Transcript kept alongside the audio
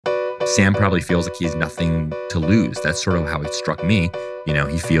Sam probably feels like he's nothing to lose. That's sort of how it struck me.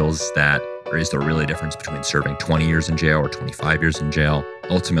 He feels that is there really a difference between serving 20 years in jail or 25 years in jail?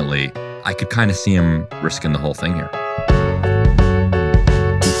 Ultimately, I could kind of see him risking the whole thing here.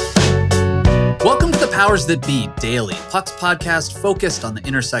 Welcome to the Powers That Be Daily, Puck's podcast focused on the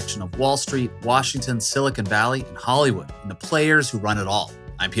intersection of Wall Street, Washington, Silicon Valley, and Hollywood, and the players who run it all.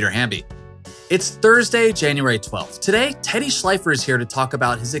 I'm Peter Hamby. It's Thursday, January 12th. Today, Teddy Schleifer is here to talk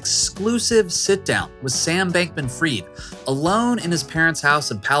about his exclusive sit-down with Sam Bankman-Fried, alone in his parents'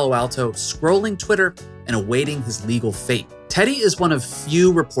 house in Palo Alto, scrolling Twitter and awaiting his legal fate. Teddy is one of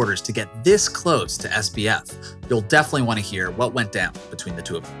few reporters to get this close to S.B.F. You'll definitely want to hear what went down between the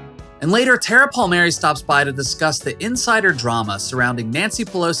two of them. And later, Tara Palmieri stops by to discuss the insider drama surrounding Nancy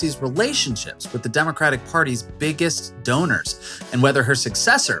Pelosi's relationships with the Democratic Party's biggest donors, and whether her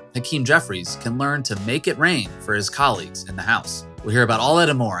successor, Hakeem Jeffries, can learn to make it rain for his colleagues in the House. We'll hear about all that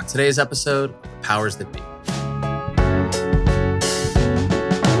and more on today's episode of The Powers That Be.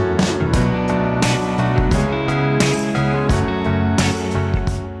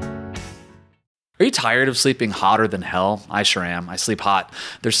 Are you tired of sleeping hotter than hell? I sure am. I sleep hot.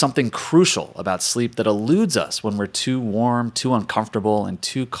 There's something crucial about sleep that eludes us when we're too warm, too uncomfortable, and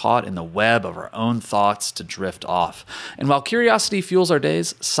too caught in the web of our own thoughts to drift off. And while curiosity fuels our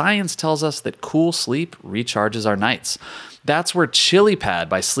days, science tells us that cool sleep recharges our nights. That's where ChiliPad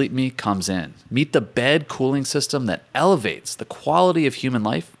by Sleep Me comes in. Meet the bed cooling system that elevates the quality of human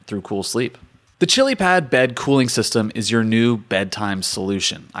life through cool sleep. The ChiliPad bed cooling system is your new bedtime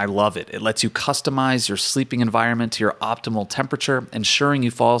solution. I love it. It lets you customize your sleeping environment to your optimal temperature, ensuring you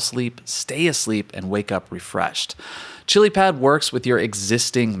fall asleep, stay asleep, and wake up refreshed. ChiliPad works with your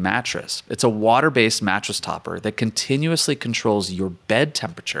existing mattress. It's a water-based mattress topper that continuously controls your bed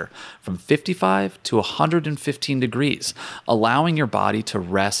temperature from 55 to 115 degrees, allowing your body to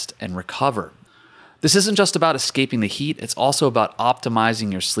rest and recover. This isn't just about escaping the heat, it's also about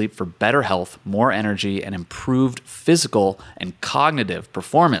optimizing your sleep for better health, more energy, and improved physical and cognitive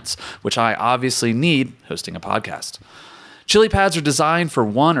performance, which I obviously need hosting a podcast. ChiliPads are designed for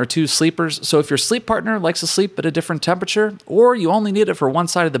one or two sleepers, so if your sleep partner likes to sleep at a different temperature, or you only need it for one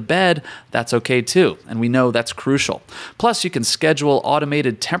side of the bed, that's okay too, and we know that's crucial. Plus, you can schedule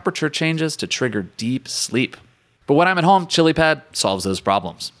automated temperature changes to trigger deep sleep. But when I'm at home, ChiliPad solves those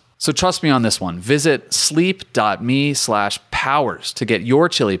problems. So trust me on this one. Visit sleep.me/powers to get your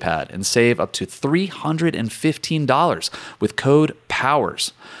ChiliPad and save up to $315 with code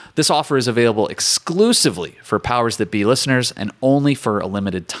POWERS. This offer is available exclusively for Powers That Be listeners and only for a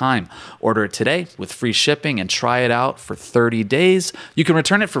limited time. Order it today with free shipping and try it out for 30 days. You can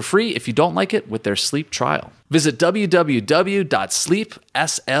return it for free if you don't like it with their sleep trial. Visit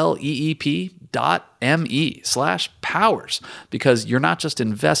www.sleep.me/powers because you're not just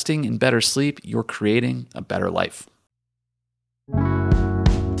investing in better sleep, you're creating a better life.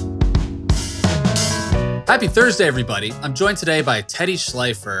 Happy Thursday, everybody. I'm joined today by Teddy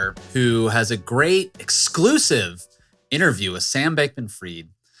Schleifer, who has a great exclusive interview with Sam Bankman-Fried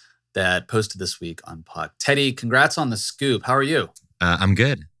that posted this week on Puck. Teddy, congrats on the scoop. How are you? I'm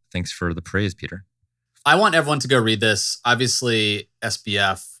good. Thanks for the praise, Peter. I want everyone to go read this. Obviously,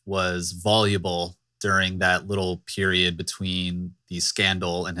 S.B.F. was voluble during that little period between the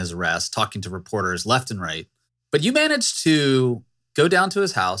scandal and his arrest, talking to reporters left and right. But you managed to go down to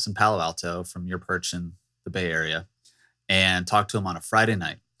his house in Palo Alto from your perch in the Bay Area and talk to him on a Friday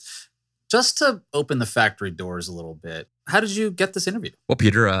night. Just to open the factory doors a little bit, how did you get this interview? Well,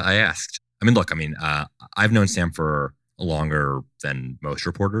 Peter, I asked. I've known Sam for longer than most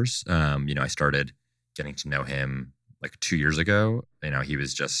reporters. I started getting to know him like 2 years ago. He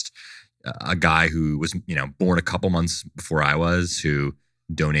was just a guy who was, born a couple months before I was, who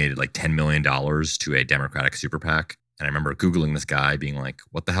donated like $10 million to a Democratic super PAC. And I remember Googling this guy being like,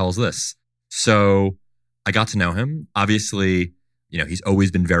 what the hell is this? So I got to know him. Obviously, he's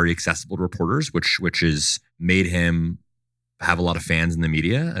always been very accessible to reporters, which has made him have a lot of fans in the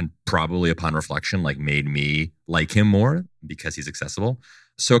media and probably upon reflection, made me like him more because he's accessible.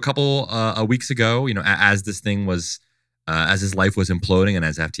 So a couple weeks ago, as this thing was, as his life was imploding and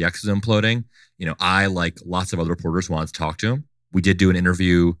as FTX was imploding, I, like lots of other reporters, wanted to talk to him. We did do an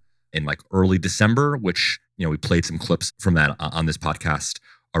interview in early December, which, we played some clips from that on this podcast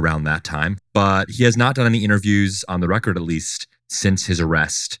around that time. But he has not done any interviews, on the record at least, since his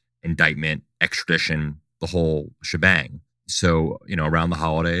arrest, indictment, extradition, the whole shebang. So, around the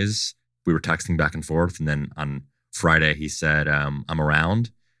holidays, we were texting back and forth. And then on Friday, he said, I'm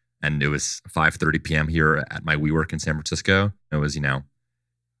around. And it was 5:30 p.m. here at my WeWork in San Francisco. It was,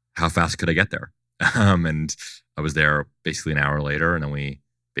 how fast could I get there? And I was there basically an hour later. And then we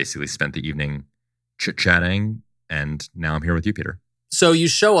basically spent the evening chit-chatting, and now I'm here with you, Peter. So you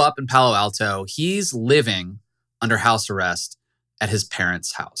show up in Palo Alto. He's living under house arrest at his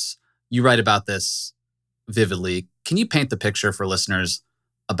parents' house. You write about this vividly. Can you paint the picture for listeners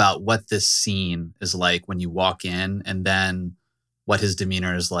about what this scene is like when you walk in, and then what his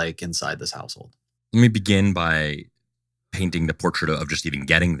demeanor is like inside this household? Let me begin by painting the portrait of just even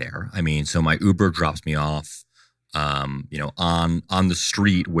getting there. I mean, so my Uber drops me off, on the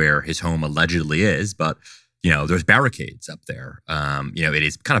street where his home allegedly is, but there's barricades up there. It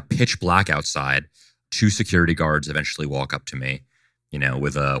is kind of pitch black outside. Two security guards eventually walk up to me,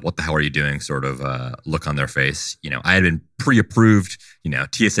 with a "what the hell are you doing" sort of look on their face. I had been pre-approved,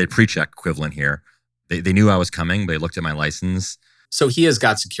 TSA pre-check equivalent here. They knew I was coming. They looked at my license. So he has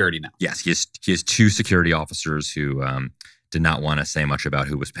got security now. Yes, he has two security officers who did not want to say much about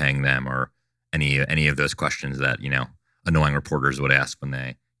who was paying them or any of those questions that annoying reporters would ask when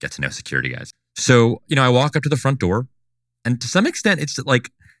they get to know security guys. So I walk up to the front door, and to some extent,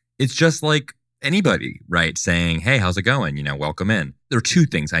 it's just like anybody, right? Saying, "Hey, how's it going? Welcome in." There are two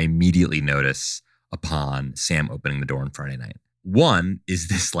things I immediately notice upon Sam opening the door on Friday night. One is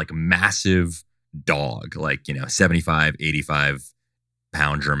this like massive dog, 75,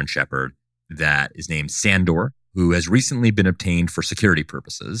 85-pound German Shepherd that is named Sandor, who has recently been obtained for security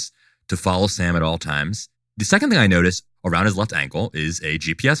purposes to follow Sam at all times. The second thing I notice around his left ankle is a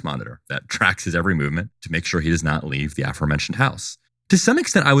GPS monitor that tracks his every movement to make sure he does not leave the aforementioned house. To some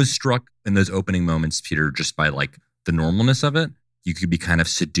extent, I was struck in those opening moments, Peter, just by the normalness of it. You could be kind of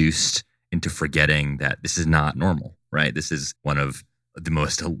seduced into forgetting that this is not normal, right? This is one of the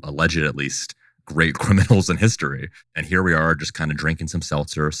most alleged, at least, great criminals in history. And here we are just kind of drinking some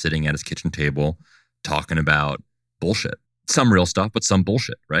seltzer, sitting at his kitchen table, talking about bullshit. Some real stuff, but some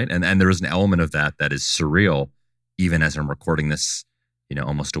bullshit, right? And there is an element of that is surreal, even as I'm recording this,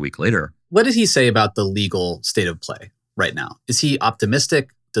 almost a week later. What did he say about the legal state of play right now? Is he optimistic?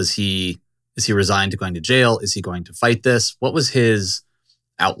 Is he resigned to going to jail? Is he going to fight this? What was his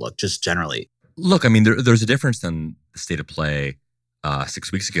outlook, just generally? Look, I mean, there's a difference than the state of play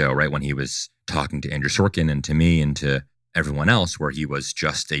 6 weeks ago, right? When he was talking to Andrew Sorkin and to me and to everyone else, where he was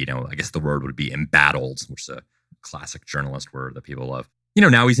just, I guess the word would be embattled, which is a classic journalist word that people love.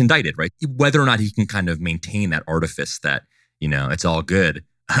 Now he's indicted, right? Whether or not he can kind of maintain that artifice that, it's all good,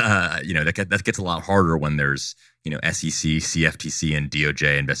 that gets a lot harder when there's, SEC, CFTC, and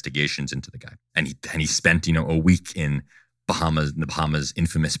DOJ investigations into the guy. And he spent, a week in the Bahamas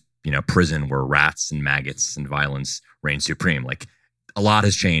infamous, prison where rats and maggots and violence reign supreme. A lot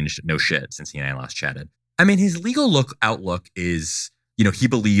has changed, no shit, since he and I last chatted. I mean, his legal outlook is, he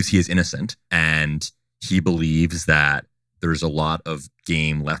believes he is innocent, and he believes that there's a lot of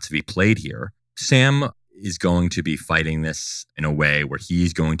game left to be played here. Sam is going to be fighting this in a way where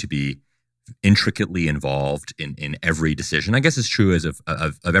he's going to be intricately involved in every decision. I guess it's true as of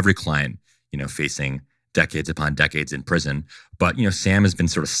every client, facing decades upon decades in prison. But, Sam has been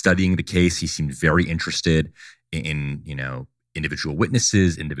sort of studying the case. He seemed very interested in individual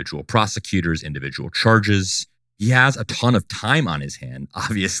witnesses, individual prosecutors, individual charges. He has a ton of time on his hand,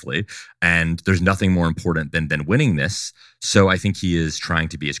 obviously, and there's nothing more important than winning this. So I think he is trying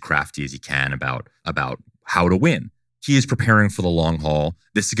to be as crafty as he can about how to win. He is preparing for the long haul.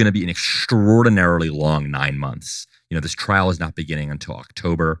 This is going to be an extraordinarily long 9 months. This trial is not beginning until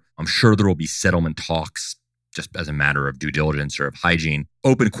October. I'm sure there will be settlement talks just as a matter of due diligence or of hygiene.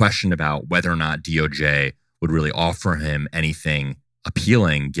 Open question about whether or not DOJ would really offer him anything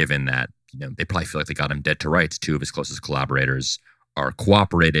appealing, given that they probably feel like they got him dead to rights. Two of his closest collaborators are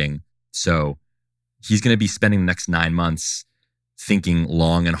cooperating. So he's going to be spending the next 9 months thinking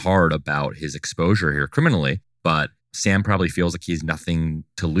long and hard about his exposure here criminally. But Sam probably feels like he has nothing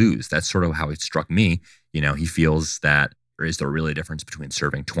to lose. That's sort of how it struck me. He feels that is there really a difference between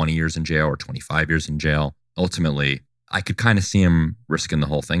serving 20 years in jail or 25 years in jail? Ultimately, I could kind of see him risking the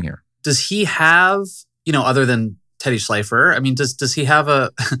whole thing here. Does he have, other than Teddy Schleifer, I mean, does he have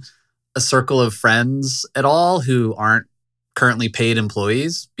a circle of friends at all who aren't currently paid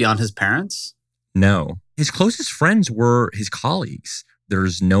employees beyond his parents? No. His closest friends were his colleagues.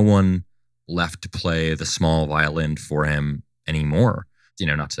 There's no one left to play the small violin for him anymore.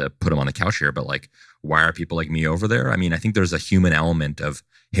 Not to put him on the couch here, but why are people like me over there? I mean, I think there's a human element of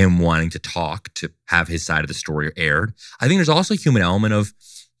him wanting to talk, to have his side of the story aired. I think there's also a human element of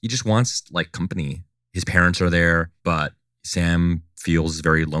he just wants company. His parents are there, but Sam feels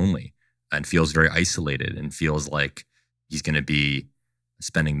very lonely and feels very isolated and feels like he's going to be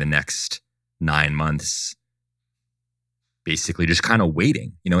spending the next 9 months basically just kind of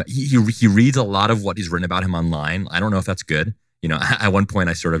waiting. He reads a lot of what he's written about him online. I don't know if that's good. At one point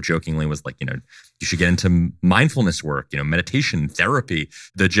I sort of jokingly was like, you should get into mindfulness work, meditation, therapy.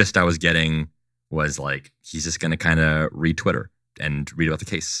 The gist I was getting was like, he's just going to kind of read Twitter and read about the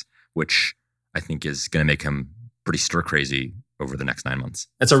case, which I think is going to make him pretty stir crazy over the next 9 months.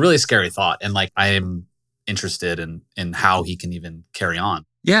 It's a really scary thought. And like, I am interested in how he can even carry on.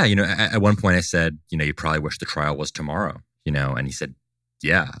 Yeah. At one point I said, you probably wish the trial was tomorrow, and he said,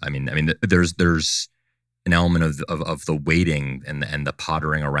 yeah. I mean, there's an element of the waiting and the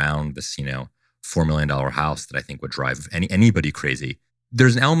pottering around this, $4 million house that I think would drive anybody crazy.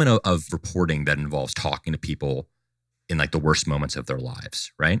 There's an element of reporting that involves talking to people in like the worst moments of their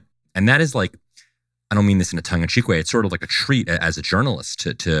lives, right? And that is like, I don't mean this in a tongue-in-cheek way. It's sort of like a treat as a journalist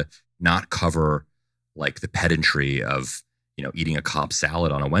to not cover like the pedantry of, eating a Cobb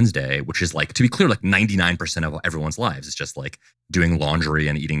salad on a Wednesday, which is like, to be clear, like 99% of everyone's lives. It's just like doing laundry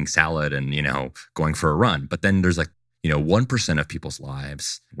and eating salad and, going for a run. But then there's like, 1% of people's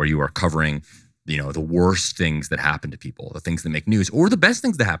lives where you are covering, the worst things that happen to people, the things that make news, or the best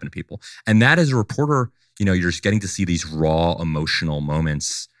things that happen to people. And that as a reporter, you're just getting to see these raw emotional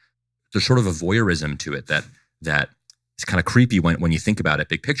moments. There's sort of a voyeurism to it that is kind of creepy when you think about it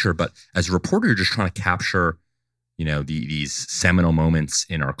big picture. But as a reporter, you're just trying to capture, these seminal moments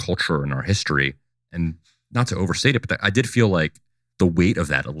in our culture and our history. And not to overstate it, but I did feel like the weight of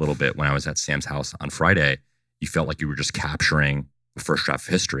that a little bit when I was at Sam's house on Friday. You felt like you were just capturing the first draft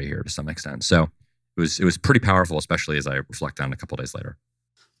of history here to some extent. So it was pretty powerful, especially as I reflect on it a couple of days later.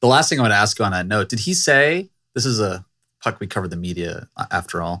 The last thing I want to ask you on that note, did he say, this is a puck, we covered the media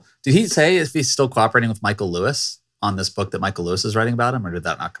after all. Did he say if he's still cooperating with Michael Lewis on this book that Michael Lewis is writing about him, or did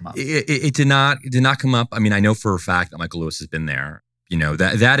that not come up? It did not come up. I mean, I know for a fact that Michael Lewis has been there.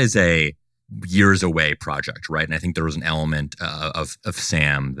 That is a years away project, right? And I think there was an element of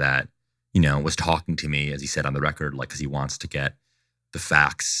Sam that, was talking to me, as he said on the record, like, because he wants to get the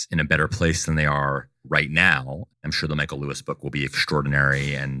facts in a better place than they are right now. I'm sure the Michael Lewis book will be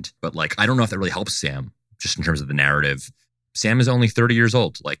extraordinary. But like, I don't know if that really helps Sam, just in terms of the narrative. Sam is only 30 years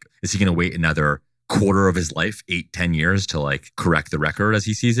old. Like, is he going to wait another quarter of his life, 8-10 years to like correct the record as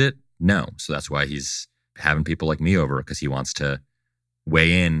he sees it? No. So that's why he's having people like me over, because he wants to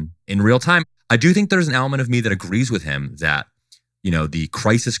weigh in real time. I do think there's an element of me that agrees with him that, the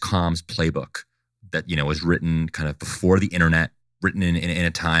crisis comms playbook that, was written kind of before the internet, written in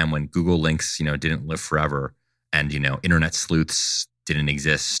a time when Google links, didn't live forever, and, internet sleuths didn't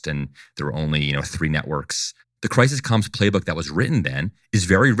exist, and there were only, 3 networks. The crisis comms playbook that was written then is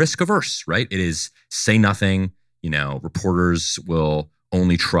very risk averse, right? It is say nothing. Reporters will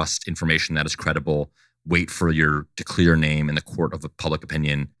only trust information that is credible. Wait for to clear your name in the court of public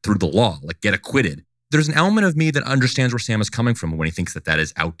opinion through the law, like get acquitted. There's an element of me that understands where Sam is coming from when he thinks that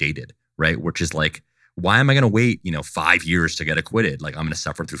is outdated, right? Which is like, why am I going to wait, 5 years to get acquitted? Like, I'm going to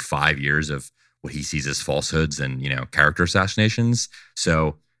suffer through 5 years of what he sees as falsehoods and, character assassinations.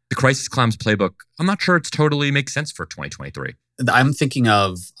 So the crisis comms playbook, I'm not sure it's totally makes sense for 2023. I'm thinking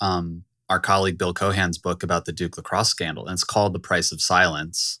of our colleague Bill Cohan's book about the Duke lacrosse scandal, and it's called The Price of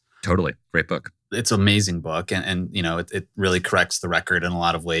Silence. Totally. Great book. It's an amazing book, and it really corrects the record in a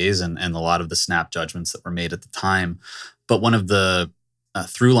lot of ways and a lot of the snap judgments that were made at the time. But one of the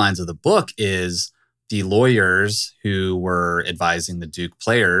through lines of the book is the lawyers who were advising the Duke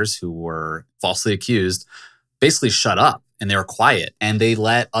players who were falsely accused basically shut up, and they were quiet, and they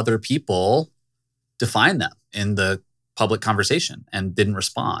let other people define them in the public conversation and didn't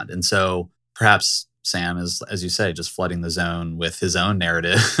respond. And so perhaps Sam is, as you say, just flooding the zone with his own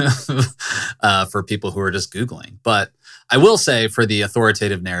narrative for people who are just Googling. But I will say, for the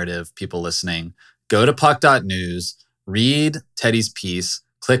authoritative narrative, people listening, go to puck.news, read Teddy's piece,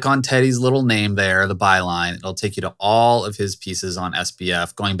 click on Teddy's little name there, the byline. It'll take you to all of his pieces on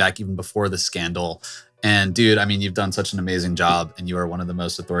S.B.F, going back even before the scandal. And dude, I mean, you've done such an amazing job, and you are one of the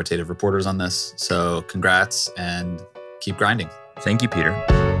most authoritative reporters on this. So congrats, and keep grinding. Thank you, Peter.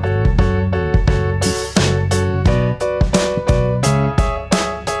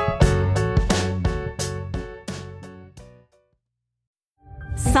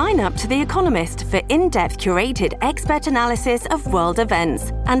 Sign up to The Economist for in-depth curated expert analysis of world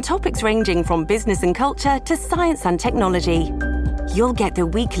events and topics ranging from business and culture to science and technology. You'll get the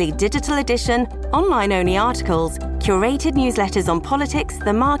weekly digital edition, online-only articles, curated newsletters on politics,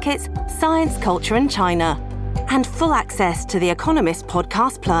 the markets, science, culture, and China, and full access to The Economist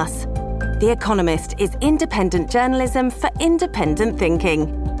Podcast Plus. The Economist is independent journalism for independent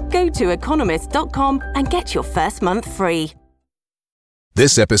thinking. Go to economist.com and get your first month free.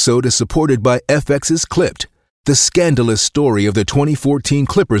 This episode is supported by FX's Clipped, the scandalous story of the 2014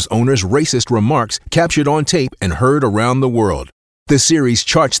 Clippers owner's racist remarks captured on tape and heard around the world. The series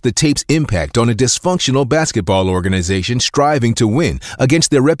charts the tape's impact on a dysfunctional basketball organization striving to win against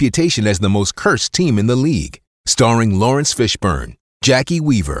their reputation as the most cursed team in the league. Starring Lawrence Fishburne, Jackie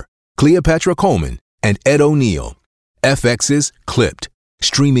Weaver, Cleopatra Coleman, and Ed O'Neill. FX's Clipped,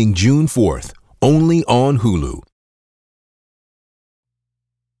 streaming June 4th, only on Hulu.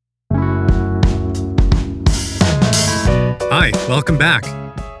 Hi, welcome back.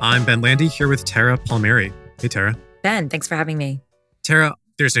 I'm Ben Landy here with Tara Palmieri. Hey, Tara. Ben, thanks for having me. Tara,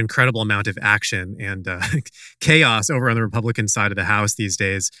 there's an incredible amount of action and chaos over on the Republican side of the House these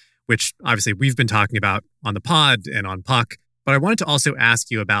days, which obviously we've been talking about on the pod and on Puck. But I wanted to also ask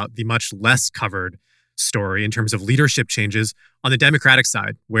you about the much less covered story in terms of leadership changes on the Democratic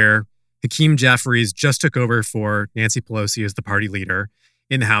side, where Hakeem Jeffries just took over for Nancy Pelosi as the party leader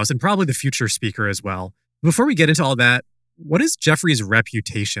in the House and probably the future speaker as well. Before we get into all that, what is Jeffries'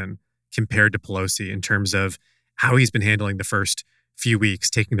 reputation compared to Pelosi in terms of how he's been handling the first few weeks,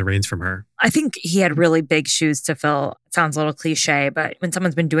 taking the reins from her? I think he had really big shoes to fill. It sounds a little cliche, but when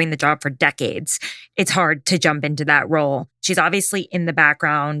someone's been doing the job for decades, it's hard to jump into that role. She's obviously in the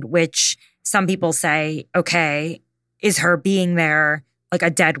background, which some people say, okay, is her being there like a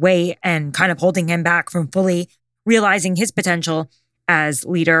dead weight and kind of holding him back from fully realizing his potential as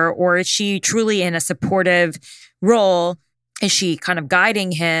leader? Or is she truly in a supportive role? Is she kind of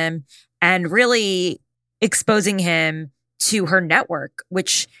guiding him and really exposing him to her network,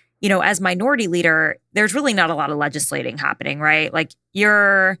 which, you know, as minority leader, there's really not a lot of legislating happening, right? Like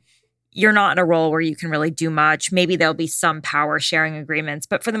you're not in a role where you can really do much. Maybe there'll be some power sharing agreements,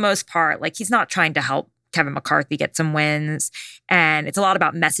 but for the most part, like he's not trying to help Kevin McCarthy get some wins. And it's a lot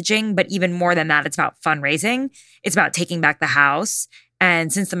about messaging, but even more than that, it's about fundraising. It's about taking back the House.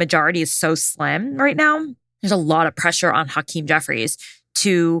 And since the majority is so slim right now, there's a lot of pressure on Hakeem Jeffries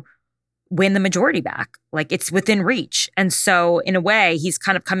to win the majority back. Like it's within reach. And so in a way, he's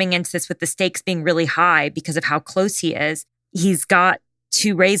kind of coming into this with the stakes being really high because of how close he is. He's got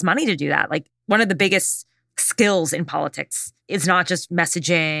to raise money to do that. Like one of the biggest skills in politics is not just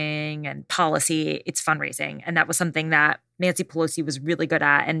messaging and policy, it's fundraising. And that was something that Nancy Pelosi was really good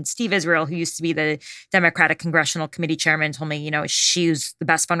at. And Steve Israel, who used to be the Democratic Congressional Committee chairman, told me, you know, she's the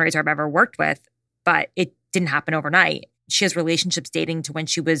best fundraiser I've ever worked with, but it didn't happen overnight. She has relationships dating to when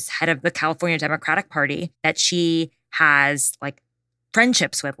she was head of the California Democratic Party that she has like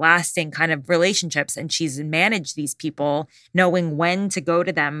friendships with, lasting kind of relationships. And she's managed these people, knowing when to go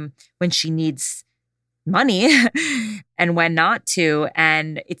to them when she needs money and when not to.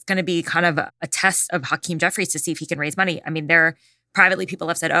 And it's going to be kind of a test of Hakeem Jeffries to see if he can raise money. I mean, privately people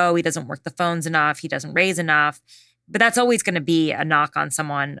have said, oh, he doesn't work the phones enough. He doesn't raise enough. But that's always going to be a knock on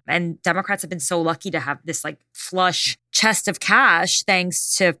someone. And Democrats have been so lucky to have this like flush chest of cash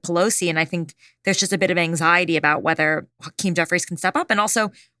thanks to Pelosi. And I think there's just a bit of anxiety about whether Hakeem Jeffries can step up and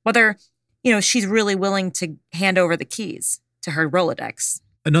also whether, you know, she's really willing to hand over the keys to her Rolodex.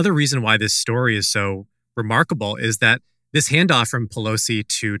 Another reason why this story is so remarkable is that this handoff from Pelosi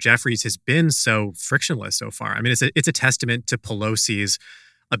to Jeffries has been so frictionless so far. I mean, it's a testament to Pelosi's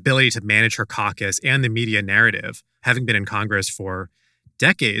ability to manage her caucus and the media narrative, having been in Congress for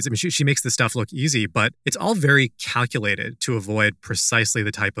decades. I mean, she makes this stuff look easy, but it's all very calculated to avoid precisely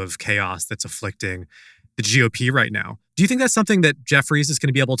the type of chaos that's afflicting the GOP right now. Do you think that's something that Jeffries is going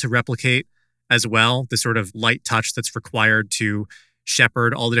to be able to replicate as well? The sort of light touch that's required to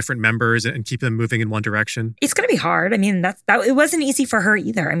shepherd all the different members and keep them moving in one direction? It's going to be hard. I mean, that it wasn't easy for her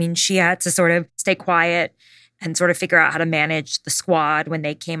either. I mean, she had to sort of stay quiet and sort of figure out how to manage the squad when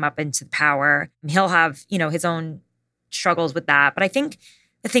they came up into power. He'll have, you know, his own struggles with that. But I think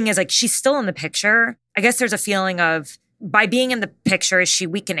the thing is, like, she's still in the picture. I guess there's a feeling of, by being in the picture, is she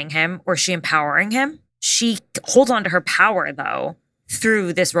weakening him or is she empowering him? She holds on to her power, though,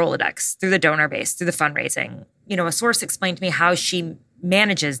 through this Rolodex, through the donor base, through the fundraising. You know, a source explained to me how she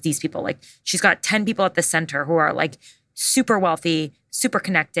manages these people. Like, she's got 10 people at the center who are, like, super wealthy, super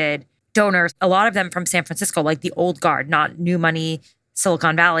connected, donors, a lot of them from San Francisco, like the old guard, not new money,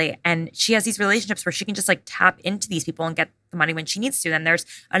 Silicon Valley. And she has these relationships where she can just like tap into these people and get the money when she needs to. Then there's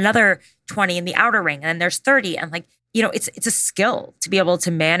another 20 in the outer ring, and then there's 30. And like, you know, it's a skill to be able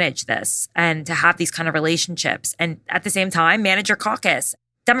to manage this and to have these kind of relationships. And at the same time, manage your caucus.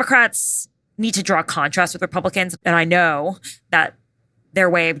 Democrats need to draw contrast with Republicans. And I know that their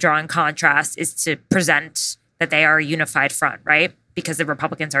way of drawing contrast is to present that they are a unified front, right? Because the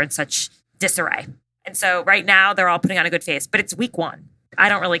Republicans are in such disarray. And so right now they're all putting on a good face, but it's week one. I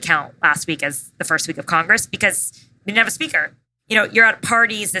don't really count last week as the first week of Congress because we didn't have a speaker. you're at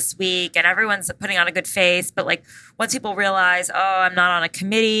parties this week and everyone's putting on a good face, but like once people realize, oh, I'm not on a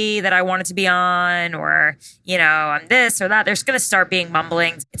committee that I wanted to be on, or, I'm this or that, there's going to start being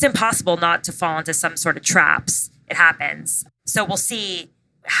mumbling. It's impossible not to fall into some sort of traps. It happens. So we'll see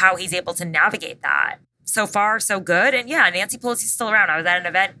how he's able to navigate that. So far, so good. And yeah, Nancy Pelosi's still around. I was at an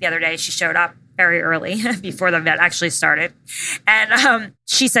event the other day. She showed up very early before the event actually started. And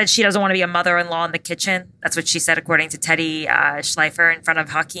she said she doesn't want to be a mother-in-law in the kitchen. That's what she said, according to Teddy Schleifer, in front of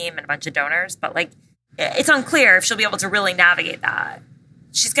Hakeem and a bunch of donors. But like, it's unclear if she'll be able to really navigate that.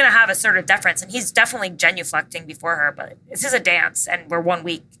 She's going to have a sort of deference, and he's definitely genuflecting before her, but this is a dance, and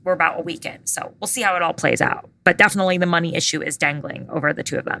we're about a week in. So we'll see how it all plays out. But definitely the money issue is dangling over the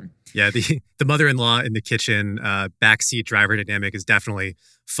two of them. Yeah, the mother-in-law in the kitchen backseat driver dynamic is definitely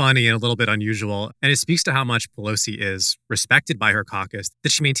funny and a little bit unusual. And it speaks to how much Pelosi is respected by her caucus,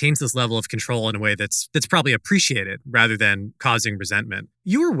 that she maintains this level of control in a way that's probably appreciated rather than causing resentment.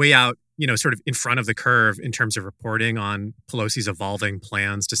 You were way out, sort of in front of the curve in terms of reporting on Pelosi's evolving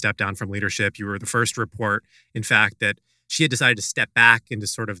plans to step down from leadership. You were the first to report, in fact, that she had decided to step back into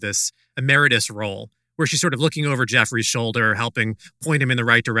sort of this emeritus role where she's sort of looking over Jeffrey's shoulder, helping point him in the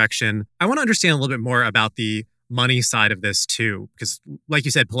right direction. I want to understand a little bit more about the money side of this too, because like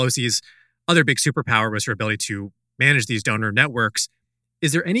you said, Pelosi's other big superpower was her ability to manage these donor networks.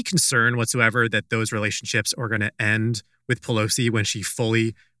 Is there any concern whatsoever that those relationships are going to end with Pelosi when she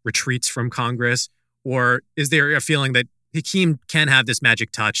fully retreats from Congress? Or is there a feeling that Hakeem can have this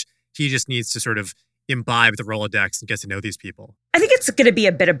magic touch? He just needs to sort of imbibe the Rolodex and get to know these people. I think it's going to be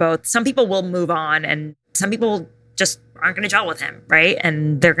a bit of both. Some people will move on and some people just aren't going to gel with him, right?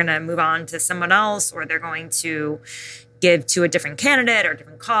 And they're going to move on to someone else, or they're going to give to a different candidate or a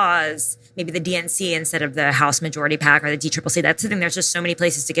different cause, maybe the DNC instead of the House Majority PAC or the DCCC. That's the thing. There's just so many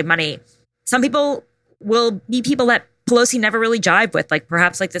places to give money. Some people will be people that Pelosi never really jived with, like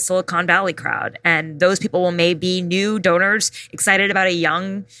perhaps like the Silicon Valley crowd. And those people will maybe new donors excited about a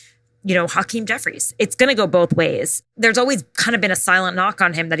young, Hakeem Jeffries. It's going to go both ways. There's always kind of been a silent knock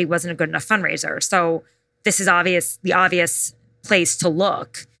on him that he wasn't a good enough fundraiser. So this is the obvious place to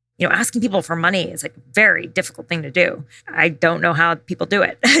look. Asking people for money is like a very difficult thing to do. I don't know how people do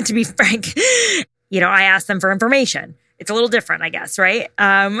it, to be frank. I ask them for information. It's a little different, I guess, right?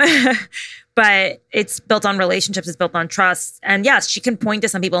 But it's built on relationships. It's built on trust. And yes, she can point to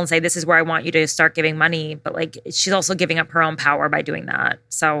some people and say, this is where I want you to start giving money. But like, she's also giving up her own power by doing that.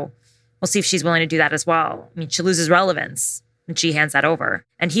 So we'll see if she's willing to do that as well. I mean, she loses relevance when she hands that over.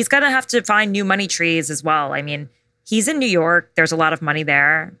 And he's going to have to find new money trees as well. I mean, he's in New York. There's a lot of money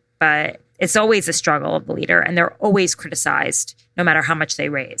there. But it's always a struggle of the leader. And they're always criticized no matter how much they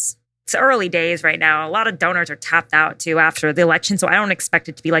raise. It's early days right now. A lot of donors are tapped out too after the election. So I don't expect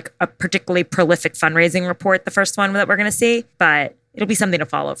it to be like a particularly prolific fundraising report, the first one that we're going to see. But it'll be something to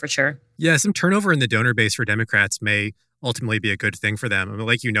follow for sure. Yeah, some turnover in the donor base for Democrats may ultimately be a good thing for them. I mean,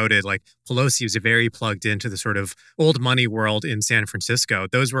 like you noted, like Pelosi was very plugged into the sort of old money world in San Francisco.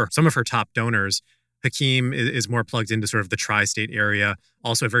 Those were some of her top donors. Hakeem is more plugged into sort of the tri-state area,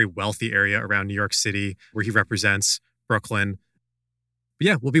 also a very wealthy area around New York City where he represents Brooklyn. But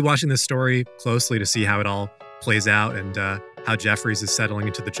yeah, we'll be watching this story closely to see how it all plays out and how Jeffries is settling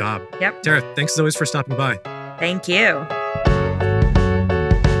into the job. Yep. Tara, thanks as always for stopping by. Thank you.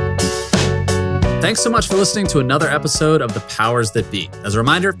 Thanks so much for listening to another episode of The Powers That Be. As a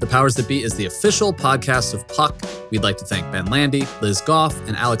reminder, The Powers That Be is the official podcast of Puck. We'd like to thank Ben Landy, Liz Goff,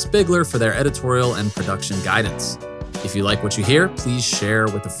 and Alex Bigler for their editorial and production guidance. If you like what you hear, please share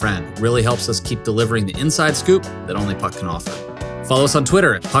with a friend. It really helps us keep delivering the inside scoop that only Puck can offer. Follow us on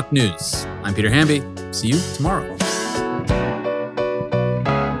Twitter at Puck News. I'm Peter Hamby. See you tomorrow.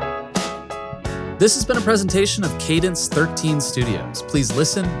 This has been a presentation of Cadence 13 Studios. Please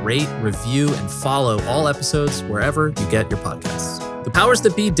listen, rate, review, and follow all episodes wherever you get your podcasts. The Powers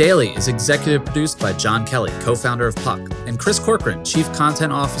That Be Daily is executive produced by John Kelly, co-founder of Puck, and Chris Corcoran, chief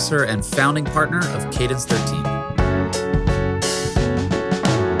content officer and founding partner of Cadence 13.